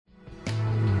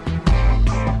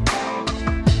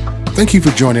Thank you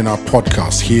for joining our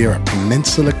podcast here at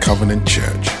Peninsula Covenant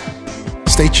Church.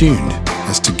 Stay tuned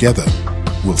as together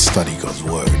we'll study God's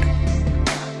Word.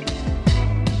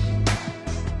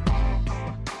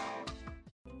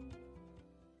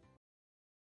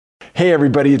 Hey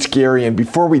everybody, it's Gary, and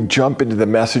before we jump into the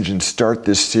message and start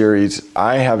this series,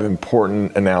 I have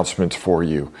important announcements for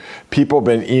you. People have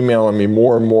been emailing me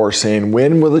more and more saying,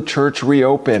 when will the church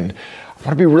reopen? I want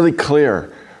to be really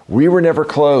clear. We were never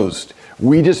closed.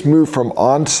 We just moved from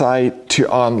on-site to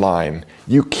online.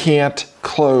 You can't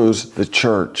close the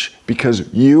church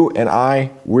because you and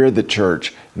I, we're the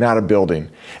church, not a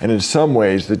building. And in some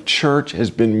ways, the church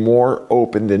has been more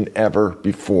open than ever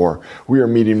before. We are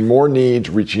meeting more needs,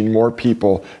 reaching more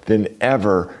people than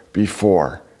ever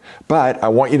before. But I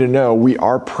want you to know we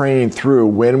are praying through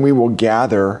when we will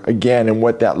gather again and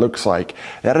what that looks like.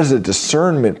 That is a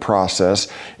discernment process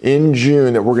in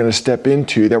June that we're going to step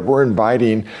into, that we're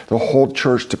inviting the whole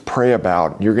church to pray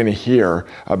about. You're going to hear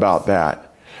about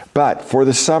that. But for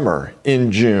the summer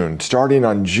in June, starting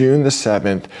on June the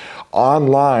 7th,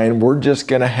 online, we're just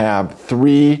going to have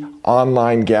 3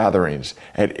 online gatherings.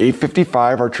 At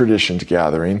 8:55, our Traditions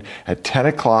gathering. At 10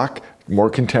 o'clock,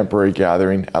 more contemporary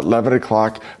gathering. At 11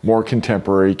 o'clock, more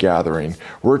contemporary gathering.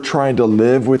 We're trying to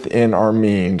live within our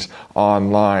means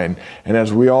online. And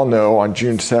as we all know, on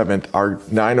June 7th, our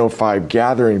 905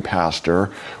 gathering pastor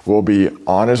will be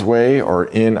on his way or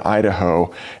in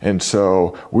Idaho. And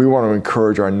so we want to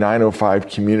encourage our 905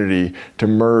 community to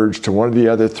merge to one of the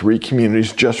other 3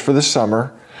 communities just for the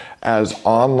summer. As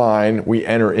online, we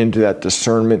enter into that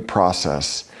discernment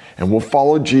process. And we'll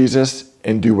follow Jesus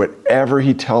and do whatever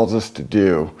he tells us to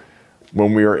do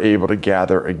when we are able to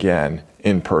gather again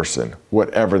in person,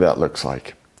 whatever that looks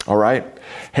like. All right?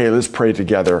 Hey, let's pray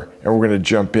together, and we're going to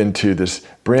jump into this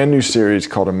brand new series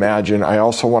called Imagine. I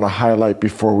also want to highlight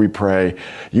before we pray,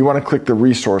 you want to click the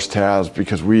resource tabs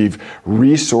because we've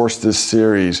resourced this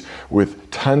series with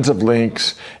tons of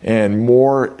links and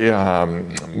more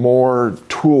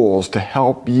tools to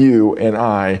help you and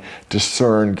I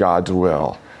discern God's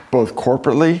will, both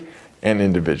corporately and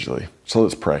individually. So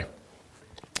let's pray.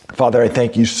 Father, I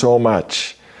thank you so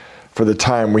much for the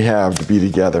time we have to be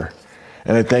together.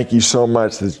 And I thank you so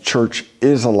much that the church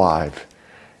is alive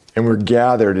and we're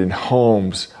gathered in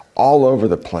homes all over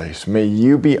the place. May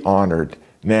you be honored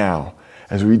now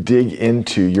as we dig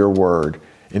into your word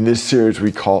in this series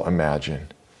we call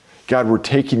Imagine. God, we're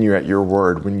taking you at your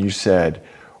word when you said,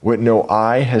 what no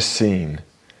eye has seen,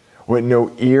 what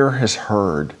no ear has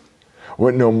heard,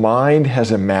 what no mind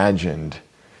has imagined,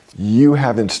 you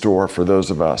have in store for those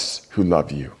of us who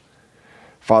love you.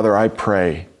 Father, I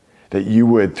pray that you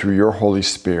would, through your Holy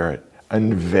Spirit,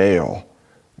 unveil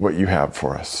what you have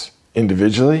for us,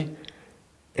 individually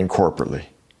and corporately.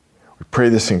 We pray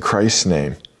this in Christ's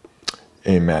name.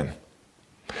 Amen.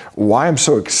 Why I'm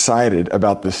so excited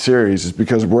about this series is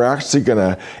because we're actually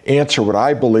going to answer what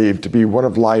I believe to be one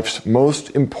of life's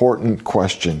most important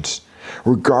questions.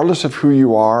 Regardless of who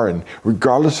you are and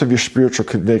regardless of your spiritual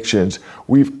convictions,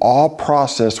 we've all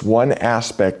processed one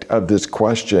aspect of this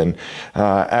question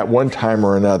at one time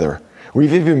or another.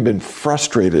 We've even been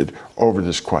frustrated over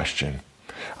this question.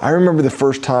 I remember the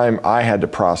first time I had to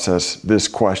process this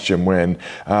question when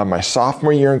my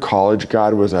sophomore year in college,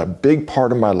 God was a big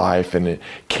part of my life, and it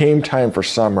came time for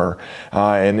summer.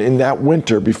 And in that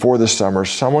winter before the summer,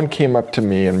 someone came up to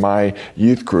me in my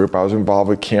youth group. I was involved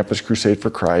with Campus Crusade for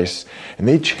Christ, and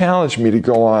they challenged me to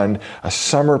go on a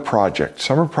summer project.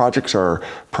 Summer projects are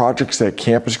projects that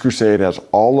Campus Crusade has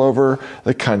all over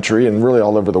the country and really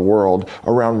all over the world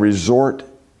around resort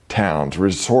towns,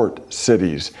 resort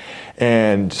cities.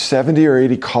 And 70 or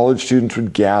 80 college students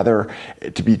would gather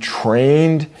to be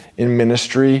trained in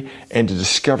ministry and to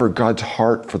discover God's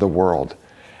heart for the world.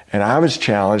 And I was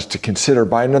challenged to consider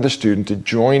by another student to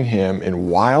join him in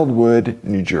Wildwood,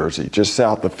 New Jersey, just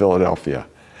south of Philadelphia.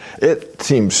 It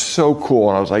seemed so cool,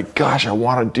 and I was like, gosh, I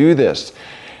want to do this.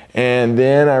 And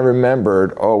then I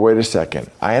remembered, oh, wait a second.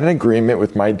 I had an agreement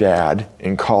with my dad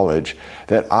in college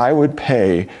that I would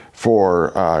pay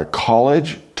for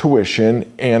college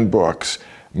tuition and books.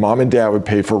 Mom and Dad would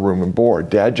pay for room and board.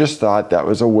 Dad just thought that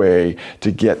was a way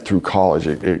to get through college.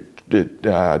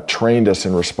 It trained us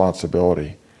in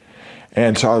responsibility.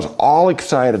 And so I was all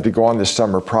excited to go on this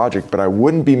summer project, but I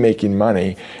wouldn't be making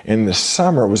money. And the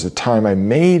summer was the time I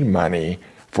made money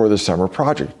for the summer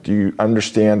project. Do you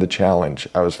understand the challenge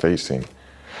I was facing?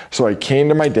 So I came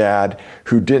to my dad,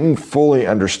 who didn't fully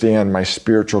understand my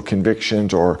spiritual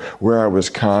convictions or where I was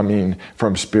coming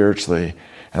from spiritually.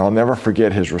 And I'll never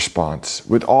forget his response.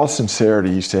 With all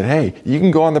sincerity, he said, hey, you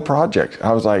can go on the project.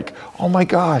 I was like, oh my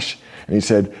gosh. And he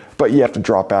said, but you have to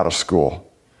drop out of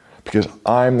school. because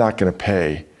I'm not going to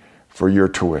pay for your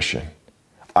tuition.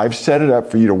 I've set it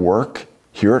up for you to work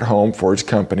here at home for his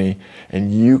company,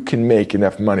 and you can make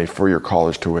enough money for your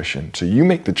college tuition. So you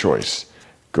make the choice.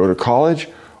 Go to college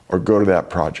or go to that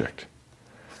project.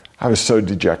 I was so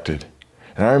dejected.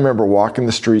 And I remember walking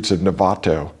the streets of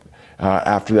Novato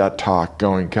after that talk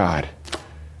going, God,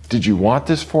 did you want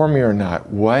this for me or not?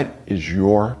 What is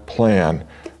your plan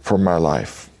for my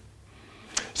life?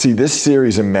 See, this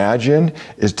series, Imagine,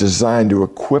 is designed to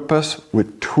equip us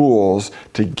with tools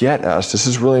to get us, this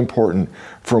is really important,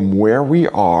 from where we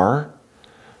are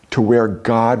to where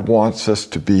God wants us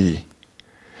to be.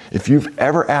 If you've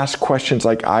ever asked questions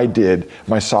like I did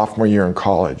my sophomore year in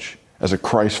college as a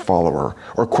Christ follower,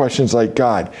 or questions like,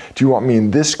 God, do you want me in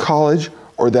this college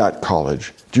or that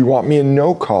college? Do you want me in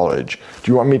no college?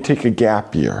 Do you want me to take a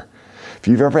gap year? If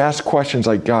you've ever asked questions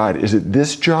like, God, is it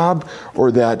this job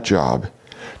or that job?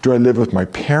 Do I live with my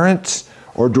parents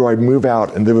or do I move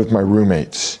out and live with my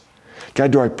roommates?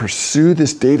 God, do I pursue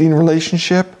this dating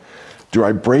relationship? Do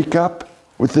I break up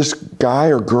with this guy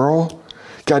or girl?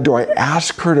 God, do I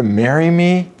ask her to marry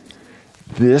me?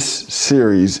 This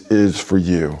series is for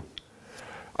you.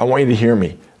 I want you to hear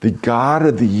me. The God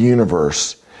of the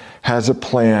universe has a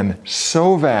plan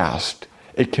so vast,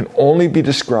 it can only be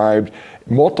described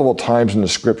multiple times in the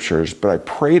scriptures, but I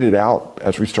prayed it out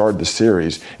as we started the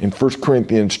series in 1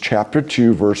 Corinthians chapter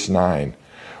 2, verse 9.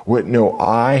 What no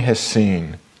eye has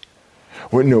seen,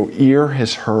 what no ear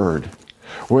has heard,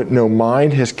 what no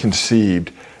mind has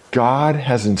conceived, God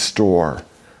has in store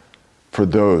for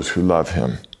those who love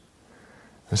him.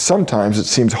 And sometimes it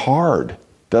seems hard,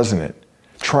 doesn't it?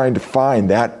 Trying to find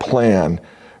that plan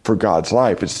for God's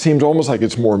life. It seems almost like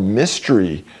it's more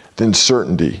mystery than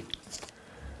certainty.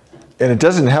 And it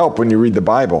doesn't help when you read the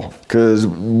Bible, because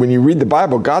when you read the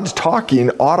Bible, God's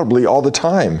talking audibly all the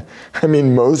time. I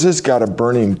mean, Moses got a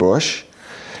burning bush.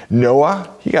 Noah,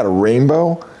 he got a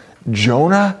rainbow.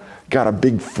 Jonah got a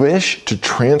big fish to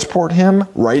transport him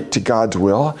right to God's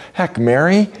will. Heck,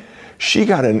 Mary, she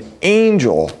got an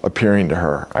angel appearing to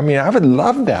her. I mean, I would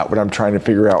love that when I'm trying to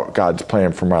figure out God's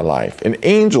plan for my life. An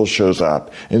angel shows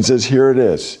up and says, here it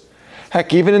is.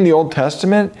 Heck, even in the Old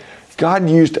Testament, God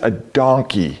used a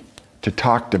donkey to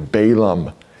talk to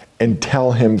Balaam and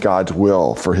tell him God's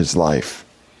will for his life.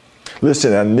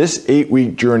 Listen, on this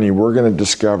 8-week journey, we're going to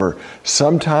discover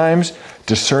sometimes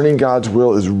discerning God's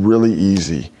will is really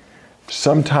easy.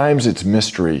 Sometimes it's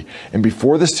mystery. And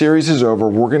before the series is over,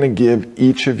 we're going to give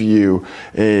each of you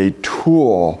a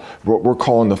tool, what we're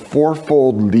calling the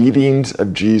fourfold leadings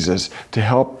of Jesus, to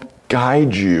help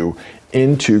guide you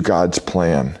into God's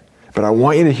plan. But I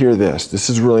want you to hear this. This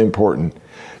is really important.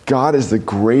 God is the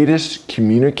greatest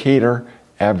communicator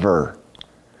ever.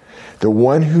 The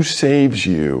one who saves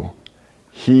you,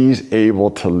 he's able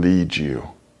to lead you.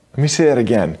 Let me say that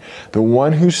again. The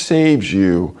one who saves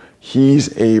you,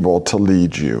 he's able to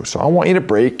lead you. So I want you to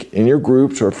break in your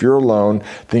groups, or if you're alone,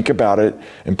 think about it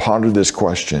and ponder this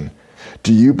question.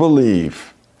 Do you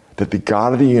believe that the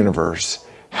God of the universe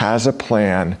has a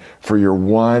plan for your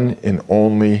one and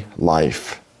only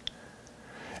life?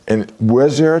 And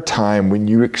was there a time when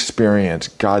you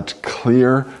experienced God's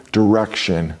clear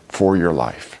direction for your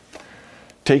life?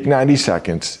 Take 90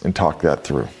 seconds and talk that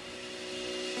through.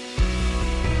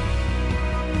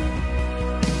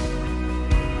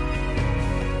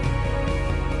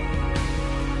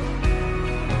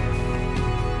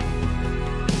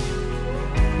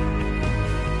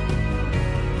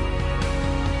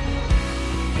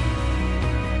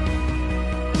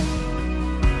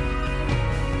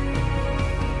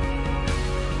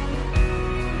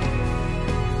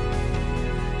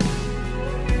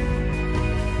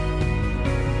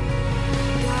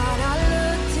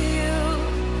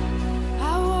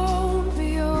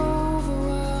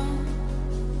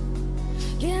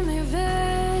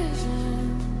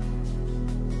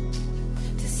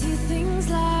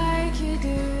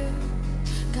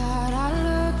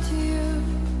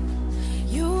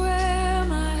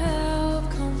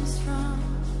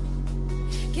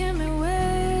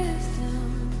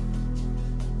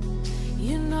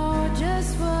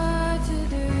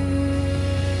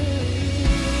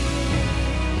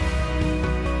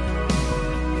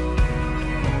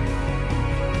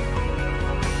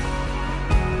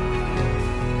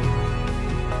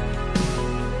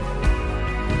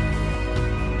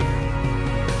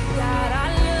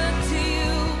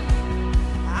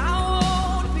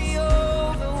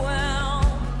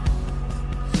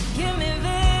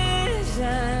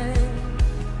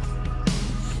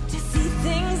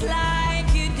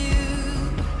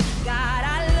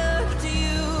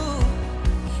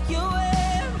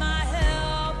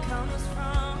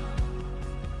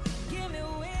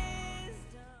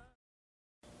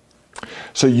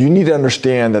 So you need to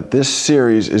understand that this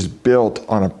series is built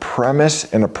on a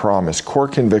premise and a promise, core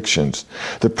convictions.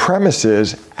 The premise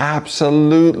is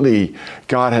absolutely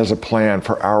God has a plan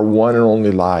for our one and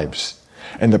only lives.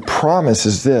 And the promise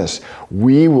is this: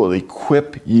 we will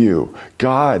equip you.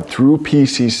 God, through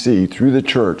PCC, through the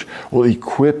church, will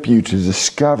equip you to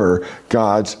discover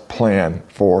God's plan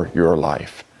for your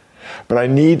life. But I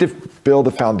need to build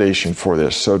a foundation for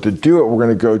this. So to do it, we're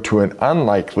going to go to an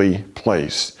unlikely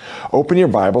place. Open your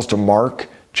Bibles to Mark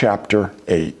chapter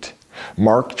 8.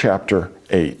 Mark chapter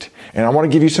 8. And I want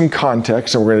to give you some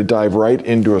context, and we're going to dive right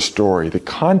into a story. The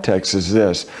context is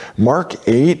this: Mark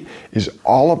 8 is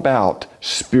all about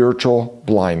spiritual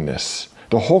blindness.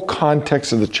 The whole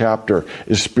context of the chapter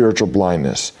is spiritual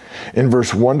blindness. In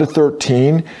verse 1 to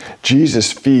 13,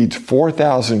 Jesus feeds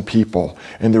 4,000 people,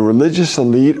 and the religious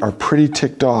elite are pretty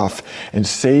ticked off and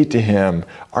say to him,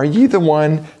 "Are you the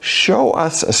one? Show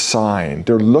us a sign."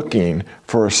 They're looking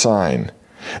for a sign.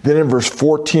 Then in verse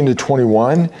 14 to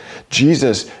 21,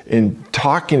 Jesus, in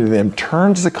talking to them,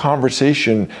 turns the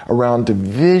conversation around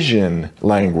division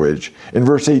language. In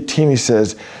verse 18, he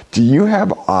says, "Do you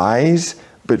have eyes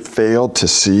but fail to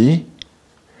see?"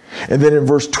 And then in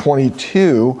verse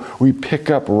 22, we pick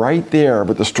up right there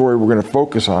with the story we're going to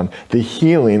focus on, the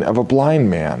healing of a blind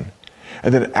man.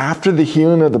 And then after the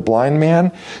healing of the blind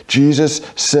man, Jesus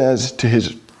says to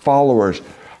his followers,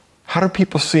 "How do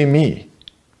people see me?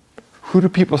 Who do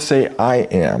people say I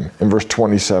am?" In verse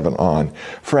 27 on.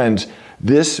 Friends,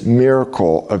 this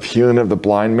miracle of healing of the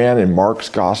blind man in Mark's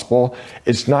gospel,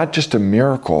 it's not just a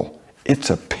miracle, it's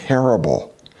a parable.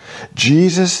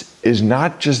 Jesus is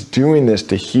not just doing this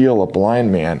to heal a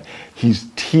blind man, he's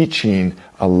teaching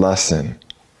a lesson.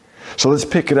 So let's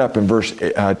pick it up in verse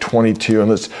 22, and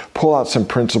let's pull out some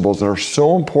principles that are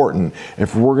so important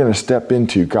if we're going to step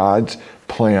into God's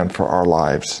plan for our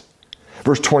lives.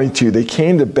 Verse 22, they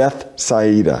came to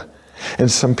Bethsaida,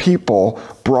 and some people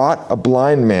brought a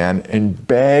blind man and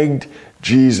begged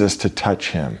Jesus to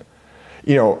touch him.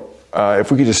 You know,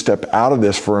 if we could just step out of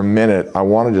this for a minute, I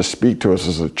want to just speak to us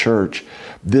as a church.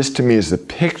 This to me is the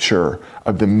picture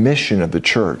of the mission of the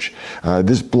church.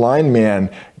 This blind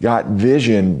man got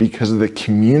vision because of the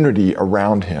community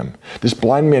around him. This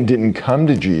blind man didn't come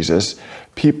to Jesus.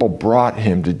 People brought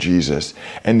him to Jesus,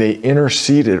 and they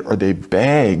interceded, or they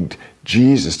begged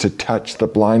Jesus to touch the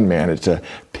blind man. It's a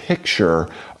picture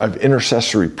of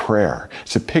intercessory prayer.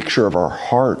 It's a picture of our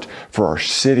heart for our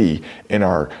city and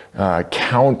our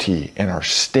county and our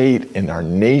state and our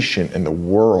nation and the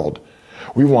world.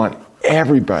 We want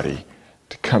everybody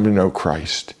to come to know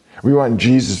Christ. We want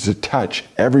Jesus to touch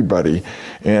everybody.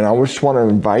 And I just want to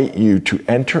invite you to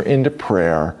enter into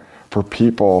prayer for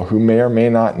people who may or may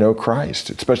not know Christ,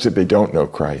 especially if they don't know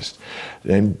Christ,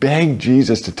 and beg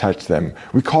Jesus to touch them.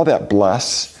 We call that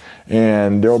bless,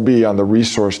 and there'll be on the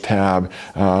resource tab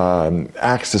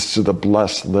access to the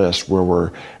bless list where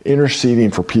we're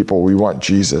interceding for people we want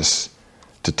Jesus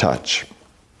to touch.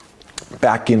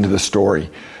 Back into the story.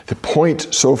 The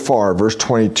point so far, verse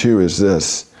 22, is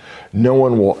this: no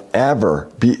one will ever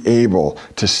be able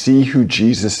to see who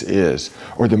Jesus is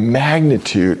or the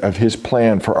magnitude of his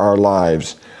plan for our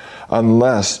lives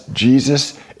unless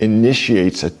Jesus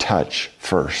initiates a touch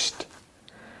first.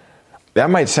 That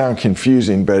might sound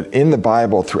confusing, but in the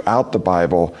Bible, throughout the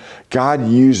Bible, God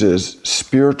uses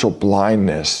spiritual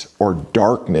blindness or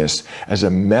darkness as a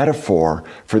metaphor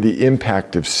for the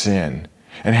impact of sin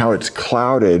and how it's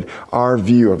clouded our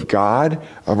view of God,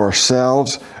 of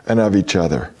ourselves, and of each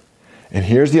other. And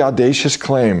here's the audacious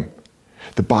claim.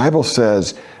 The Bible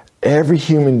says every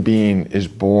human being is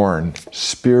born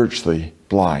spiritually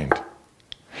blind.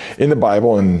 In the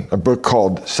Bible, in a book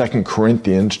called 2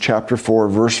 Corinthians chapter 4,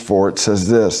 verse 4, it says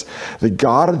this: the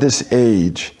God of this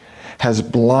age has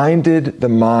blinded the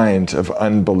minds of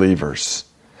unbelievers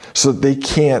so that they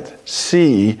can't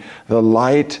see the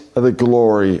light of the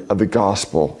glory of the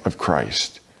gospel of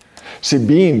Christ. See,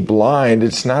 being blind,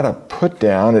 it's not a put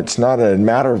down. It's not a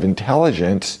matter of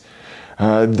intelligence.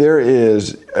 There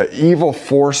is evil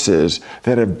forces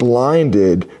that have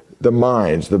blinded the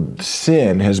minds. The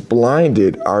sin has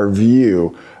blinded our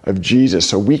view of Jesus,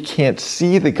 so we can't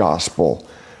see the gospel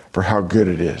for how good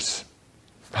it is.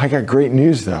 I got great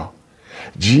news, though.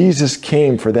 Jesus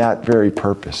came for that very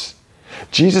purpose.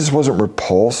 Jesus wasn't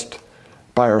repulsed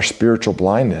by our spiritual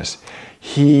blindness.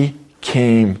 He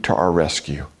came to our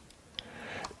rescue.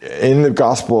 In the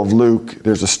Gospel of Luke,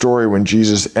 there's a story when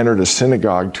Jesus entered a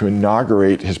synagogue to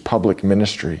inaugurate his public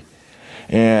ministry.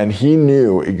 And he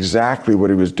knew exactly what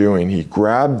he was doing. He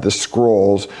grabbed the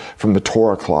scrolls from the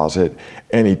Torah closet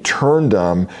and he turned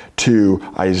them to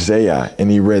Isaiah, and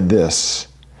he read this: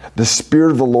 The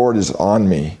Spirit of the Lord is on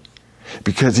me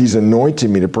because he's anointed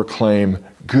me to proclaim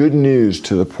good news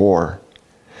to the poor.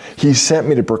 He sent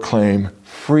me to proclaim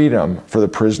freedom for the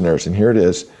prisoners. And here it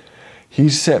is. He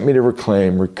sent me to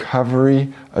proclaim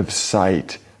recovery of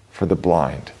sight for the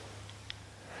blind.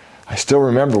 I still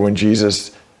remember when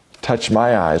Jesus touched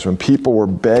my eyes, when people were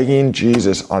begging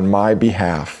Jesus on my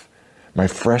behalf, my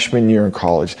freshman year in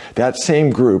college. That same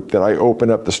group that I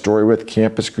opened up the story with,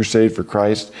 Campus Crusade for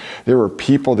Christ, there were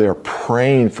people there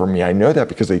praying for me. I know that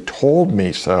because they told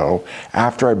me so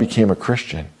after I became a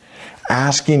Christian,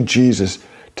 asking Jesus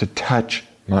to touch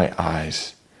my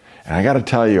eyes. And I got to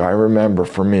tell you, I remember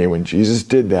for me, when Jesus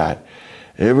did that,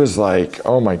 it was like,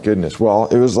 oh my goodness. Well,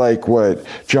 it was like what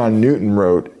John Newton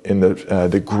wrote in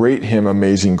the great hymn,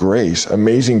 Amazing Grace.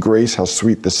 Amazing grace, how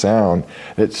sweet the sound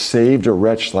that saved a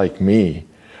wretch like me.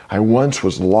 I once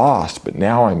was lost, but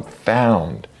now I'm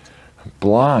found. I'm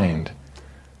blind,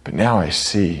 but now I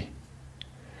see.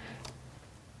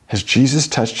 Has Jesus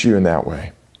touched you in that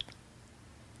way?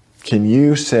 Can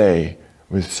you say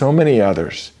with so many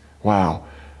others, wow,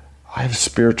 I have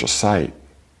spiritual sight?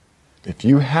 If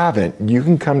you haven't, you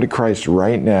can come to Christ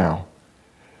right now.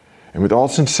 And with all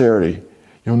sincerity,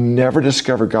 you'll never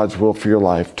discover God's will for your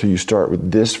life till you start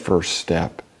with this first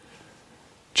step.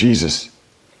 Jesus,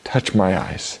 touch my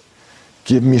eyes.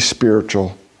 Give me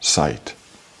spiritual sight.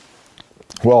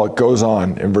 Well, it goes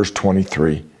on in verse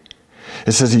 23.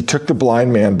 It says, he took the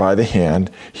blind man by the hand.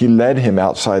 He led him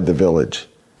outside the village.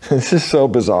 This is so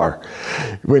bizarre.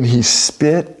 When he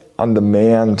spit on the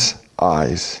man's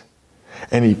eyes,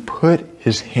 and he put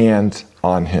his hands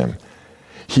on him,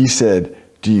 he said,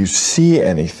 do you see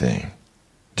anything?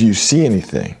 Do you see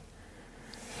anything?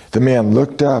 The man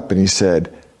looked up and he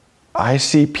said, I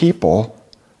see people,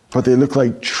 but they look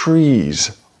like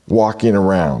trees walking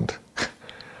around.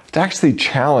 It's actually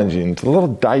challenging. It's a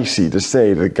little dicey to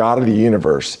say to the God of the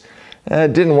universe,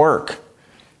 it didn't work.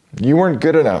 You weren't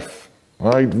good enough.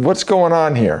 What's going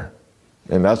on here?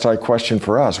 And that's our question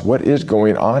for us. What is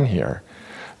going on here?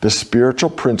 The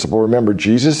spiritual principle, remember,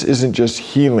 Jesus isn't just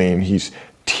healing, he's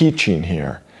teaching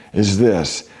here, is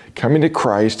this. Coming to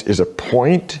Christ is a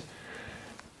point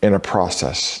and a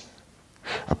process.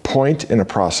 A point and a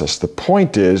process. The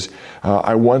point is,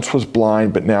 I once was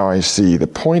blind, but now I see. The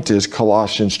point is,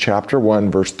 Colossians chapter 1,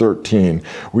 verse 13.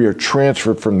 We are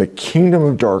transferred from the kingdom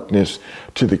of darkness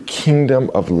to the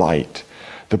kingdom of light.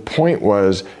 The point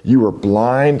was, you were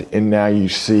blind and now you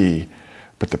see.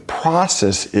 But the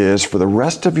process is, for the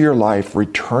rest of your life,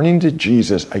 returning to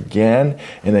Jesus again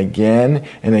and again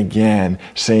and again,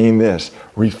 saying this,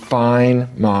 refine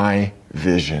my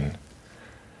vision.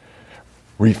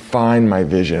 Refine my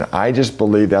vision. I just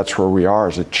believe that's where we are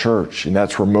as a church, and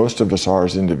that's where most of us are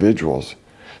as individuals.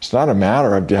 It's not a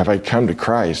matter of, have I come to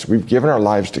Christ? We've given our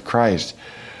lives to Christ,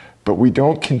 but we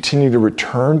don't continue to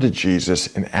return to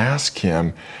Jesus and ask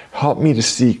him, help me to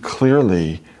see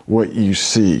clearly what you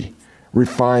see.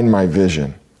 Refine my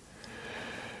vision.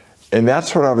 And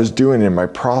that's what I was doing in my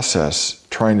process,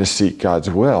 trying to seek God's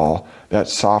will that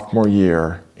sophomore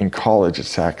year in college at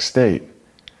Sac State.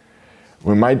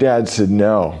 When my dad said,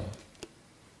 no,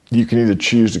 you can either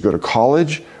choose to go to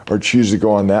college or choose to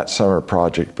go on that summer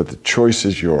project, but the choice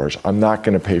is yours. I'm not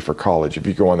going to pay for college if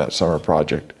you go on that summer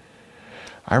project.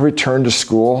 I returned to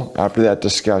school after that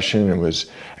discussion and was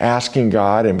asking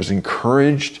God and was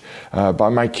encouraged by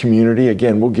my community.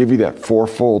 Again, we'll give you that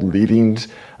fourfold leadings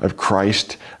of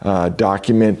Christ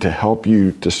document to help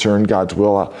you discern God's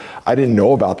will. I didn't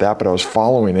know about that, but I was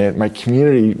following it. My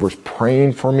community was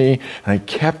praying for me, and I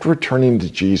kept returning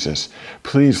to Jesus.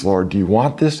 Please, Lord, do you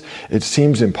want this? It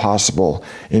seems impossible.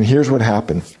 And here's what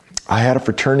happened. I had a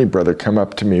fraternity brother come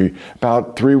up to me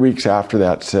about 3 weeks after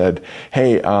that, said,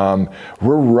 hey,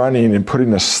 we're running and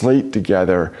putting a slate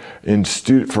together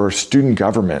for student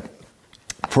government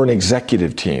for an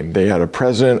executive team. They had a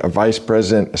president, a vice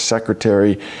president, a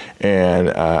secretary, and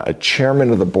a chairman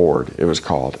of the board, it was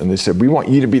called. And they said, we want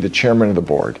you to be the chairman of the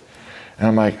board. And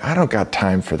I'm like, I don't got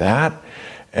time for that.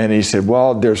 And he said,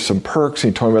 well, there's some perks.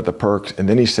 And he told me about the perks. And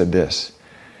then he said this.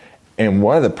 And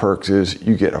one of the perks is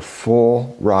you get a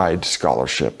full ride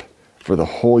scholarship for the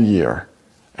whole year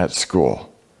at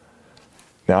school.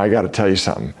 Now, I got to tell you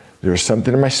something. There was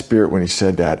something in my spirit when he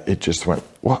said that. It just went,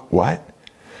 what?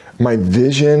 My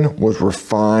vision was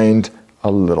refined a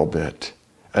little bit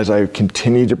as I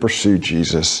continued to pursue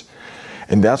Jesus.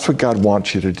 And that's what God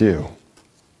wants you to do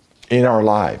in our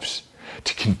lives,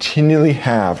 to continually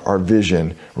have our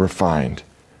vision refined.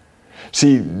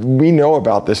 See, we know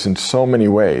about this in so many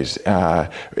ways.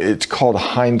 It's called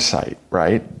hindsight,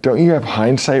 right? Don't you have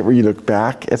hindsight where you look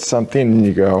back at something and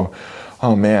you go,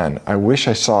 oh man, I wish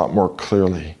I saw it more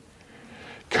clearly.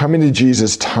 Coming to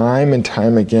Jesus time and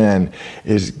time again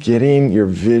is getting your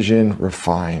vision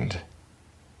refined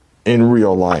in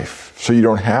real life so you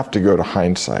don't have to go to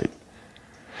hindsight.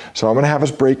 So I'm going to have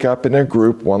us break up in a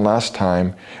group one last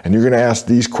time, and you're going to ask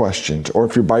these questions, or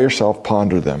if you're by yourself,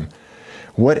 ponder them.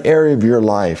 What area of your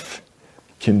life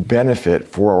can benefit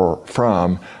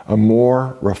from a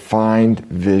more refined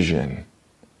vision?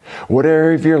 What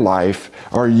area of your life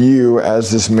are you,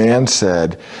 as this man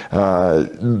said,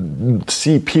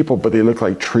 see people but they look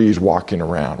like trees walking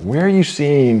around? Where are you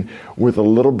seeing with a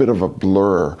little bit of a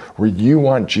blur where you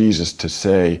want Jesus to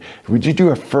say, would you do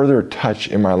a further touch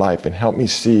in my life and help me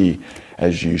see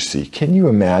as you see? Can you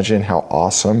imagine how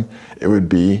awesome it would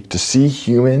be to see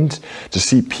humans, to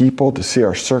see people, to see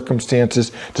our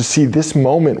circumstances, to see this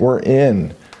moment we're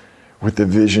in with the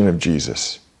vision of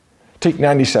Jesus? Take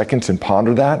 90 seconds and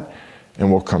ponder that,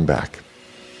 and we'll come back.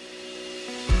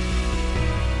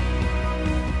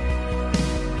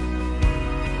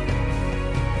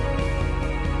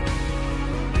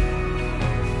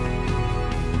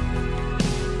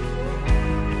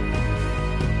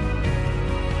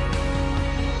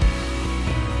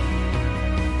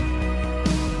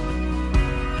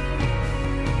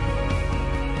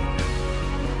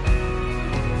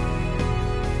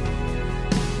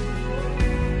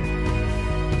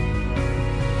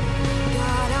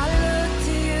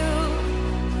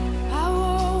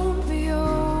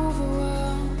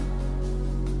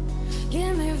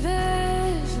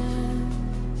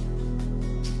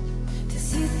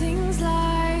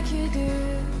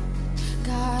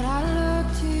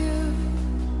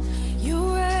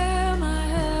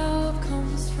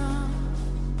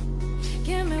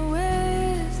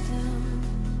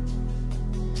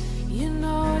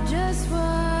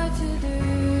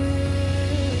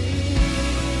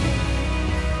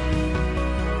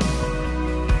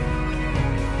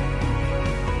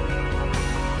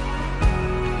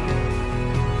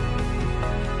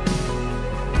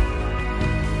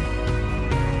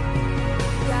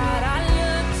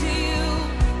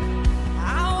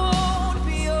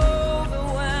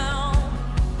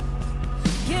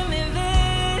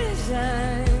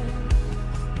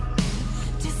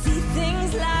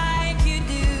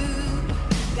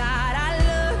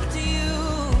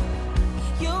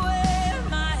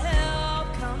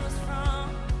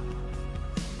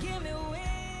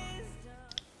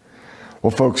 Well,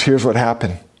 folks, here's what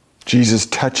happened. Jesus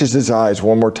touches his eyes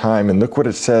one more time, and look what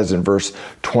it says in verse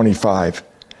 25.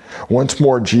 Once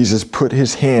more, Jesus put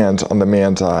his hands on the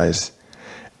man's eyes,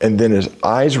 and then his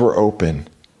eyes were open.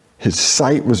 His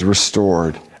sight was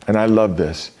restored, and I love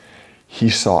this. He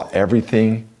saw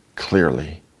everything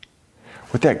clearly.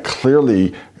 What that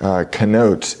clearly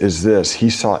connotes is this. He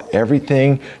saw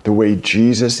everything the way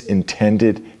Jesus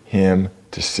intended him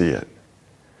to see it.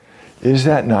 Is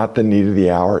that not the need of the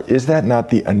hour? Is that not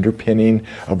the underpinning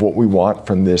of what we want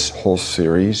from this whole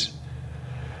series?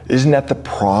 Isn't that the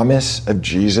promise of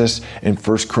Jesus in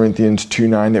 1 Corinthians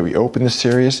 2:9 that we open the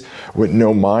series? What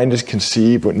no mind has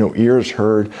conceived, what no ear has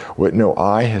heard, what no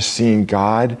eye has seen,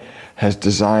 God has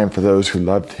designed for those who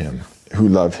love him.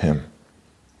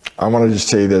 I want to just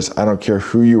say this. I don't care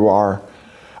who you are.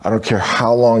 I don't care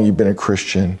how long you've been a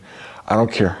Christian. I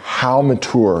don't care how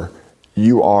mature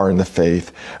you are in the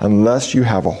faith, unless you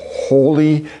have a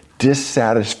holy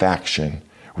dissatisfaction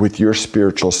with your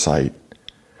spiritual sight,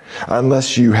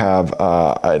 unless you have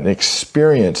an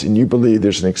experience and you believe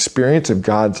there's an experience of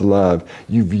God's love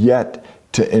you've yet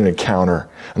to encounter,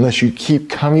 unless you keep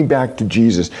coming back to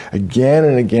Jesus again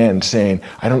and again saying,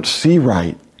 I don't see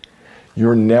right,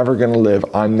 you're never going to live,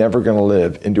 I'm never going to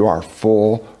live into our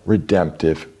full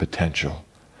redemptive potential.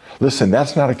 Listen,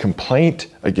 that's not a complaint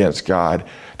against God.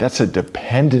 That's a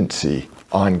dependency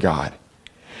on God.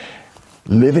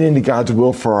 Living into God's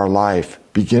will for our life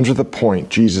begins with the point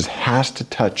Jesus has to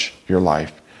touch your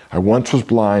life. I once was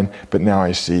blind, but now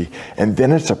I see. And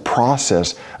then it's a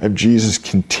process of Jesus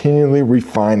continually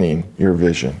refining your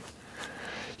vision.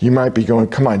 You might be going,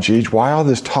 come on, Gage, why all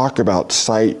this talk about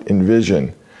sight and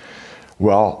vision?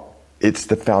 Well, it's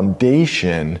the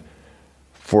foundation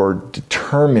for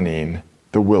determining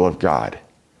the will of God.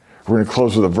 We're going to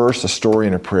close with a verse, a story,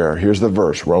 and a prayer. Here's the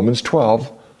verse, Romans 12,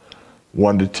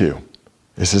 1-2.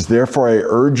 It says, therefore I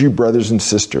urge you, brothers and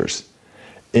sisters,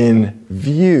 in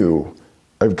view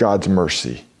of God's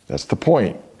mercy. That's the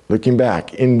point. Looking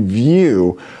back, in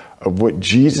view of what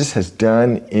Jesus has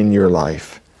done in your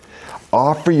life,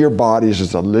 offer your bodies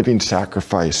as a living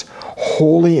sacrifice,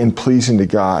 holy and pleasing to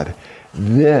God.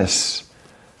 This,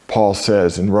 Paul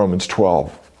says in Romans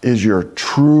 12, is your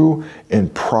true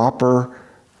and proper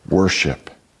worship.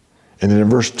 And then in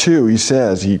verse 2, he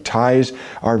says, he ties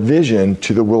our vision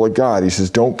to the will of God. He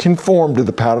says, don't conform to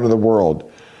the pattern of the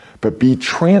world, but be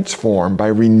transformed by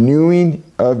renewing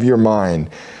of your mind.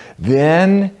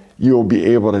 Then you will be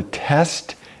able to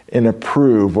test and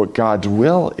approve what God's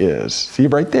will is. See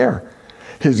right there.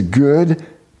 His good,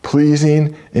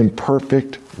 pleasing, and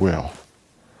perfect will.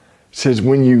 It says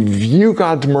when you view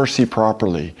God's mercy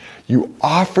properly, you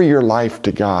offer your life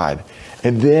to God,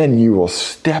 and then you will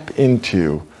step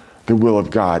into the will of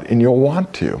God, and you'll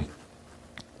want to.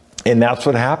 And that's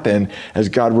what happened as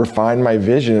God refined my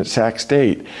vision at Sac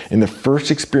State. In the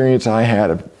first experience I had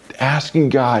of asking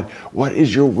God, what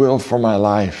is your will for my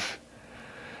life?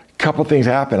 A couple things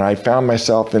happened. I found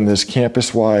myself in this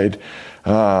campus-wide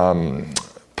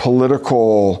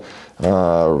political,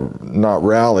 not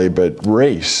rally, but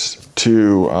race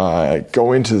to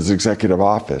go into this executive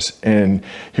office. And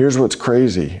here's what's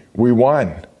crazy. We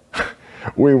won.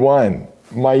 We won.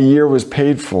 My year was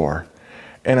paid for.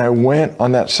 And I went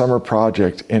on that summer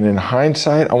project. And in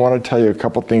hindsight, I want to tell you a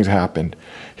couple things happened.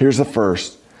 Here's the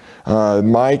first.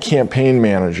 My campaign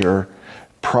manager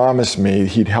promised me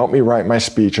he'd help me write my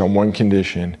speech on one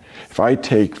condition. If I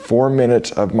take 4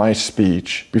 minutes of my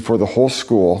speech before the whole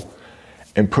school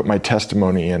and put my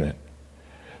testimony in it.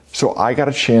 So I got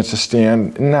a chance to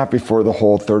stand, not before the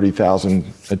whole 30,000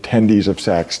 attendees of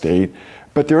Sac State,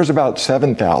 but there was about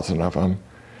 7,000 of them,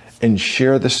 and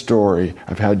share the story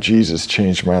of how Jesus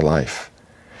changed my life.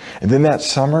 And then that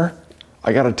summer,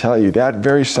 I got to tell you, that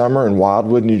very summer in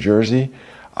Wildwood, New Jersey,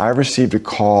 I received a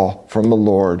call from the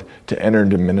Lord to enter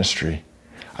into ministry.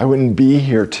 I wouldn't be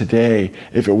here today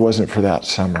if it wasn't for that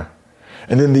summer.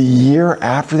 And then the year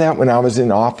after that, when I was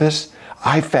in office,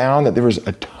 I found that there was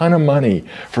a ton of money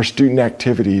for student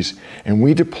activities, and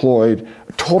we deployed,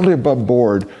 totally above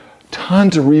board,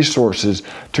 tons of resources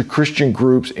to Christian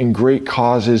groups and great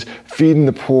causes, feeding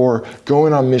the poor,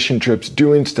 going on mission trips,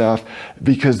 doing stuff,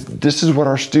 because this is what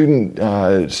our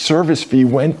student service fee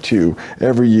went to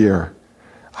every year.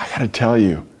 I got to tell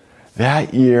you,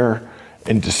 that year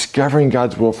in discovering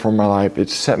God's will for my life, it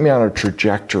set me on a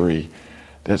trajectory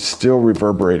that's still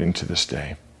reverberating to this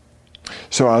day.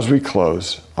 So as we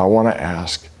close, I want to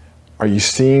ask, are you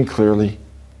seeing clearly?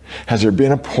 Has there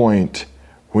been a point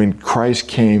when Christ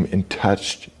came and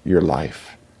touched your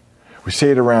life? We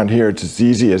say it around here, it's as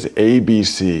easy as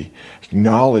ABC,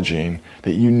 acknowledging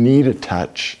that you need a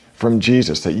touch from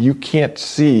Jesus, that you can't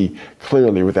see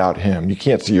clearly without him. You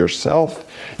can't see yourself,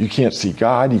 you can't see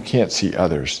God, you can't see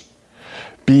others.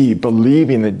 B,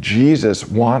 believing that Jesus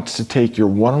wants to take your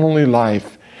one and only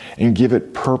life and give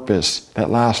it purpose that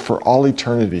lasts for all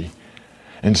eternity.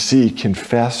 And C,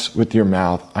 confess with your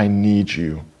mouth, I need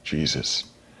you, Jesus.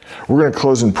 We're going to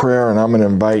close in prayer, and I'm going to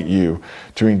invite you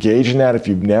to engage in that. If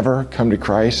you've never come to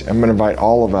Christ, I'm going to invite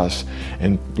all of us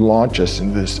and launch us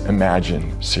into this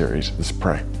Imagine series. Let's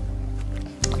pray.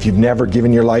 If you've never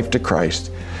given your life to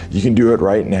Christ, you can do it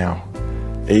right now.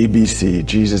 ABC,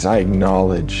 Jesus, I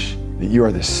acknowledge that you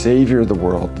are the Savior of the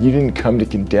world. You didn't come to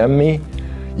condemn me.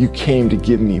 You came to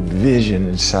give me vision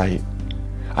and sight.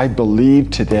 I believe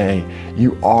today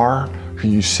you are who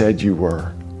you said you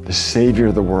were, the Savior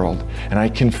of the world. And I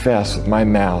confess with my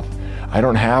mouth, I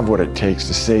don't have what it takes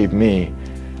to save me.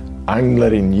 I'm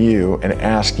letting you and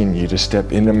asking you to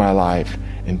step into my life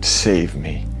and save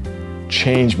me.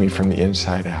 Change me from the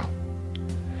inside out.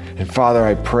 And Father,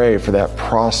 I pray for that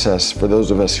process for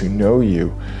those of us who know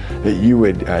you, that you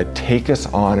would take us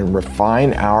on and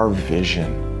refine our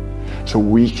vision so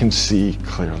we can see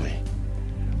clearly.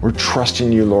 We're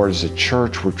trusting you, Lord, as a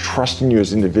church. We're trusting you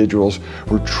as individuals.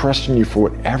 We're trusting you for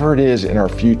whatever it is in our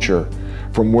future,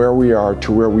 from where we are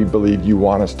to where we believe you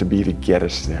want us to be to get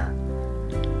us there.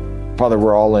 Father,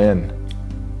 we're all in.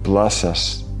 Bless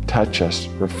us, touch us,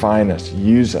 refine us,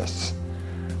 use us.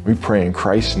 We pray in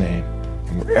Christ's name.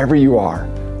 And wherever you are,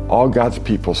 all God's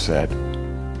people said,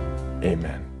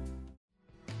 amen.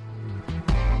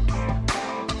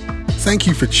 Thank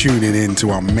you for tuning in to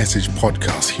our message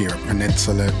podcast here at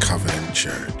Peninsula Covenant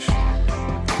Church.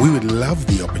 We would love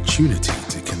the opportunity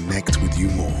to connect with you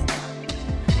more.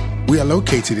 We are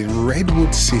located in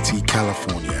Redwood City,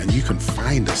 California, and you can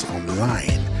find us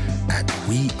online at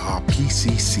wearepcc.com.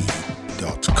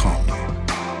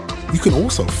 You can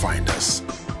also find us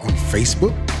on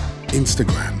Facebook,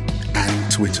 Instagram,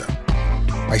 and Twitter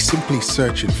by simply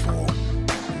searching for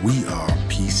We Are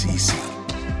PCC.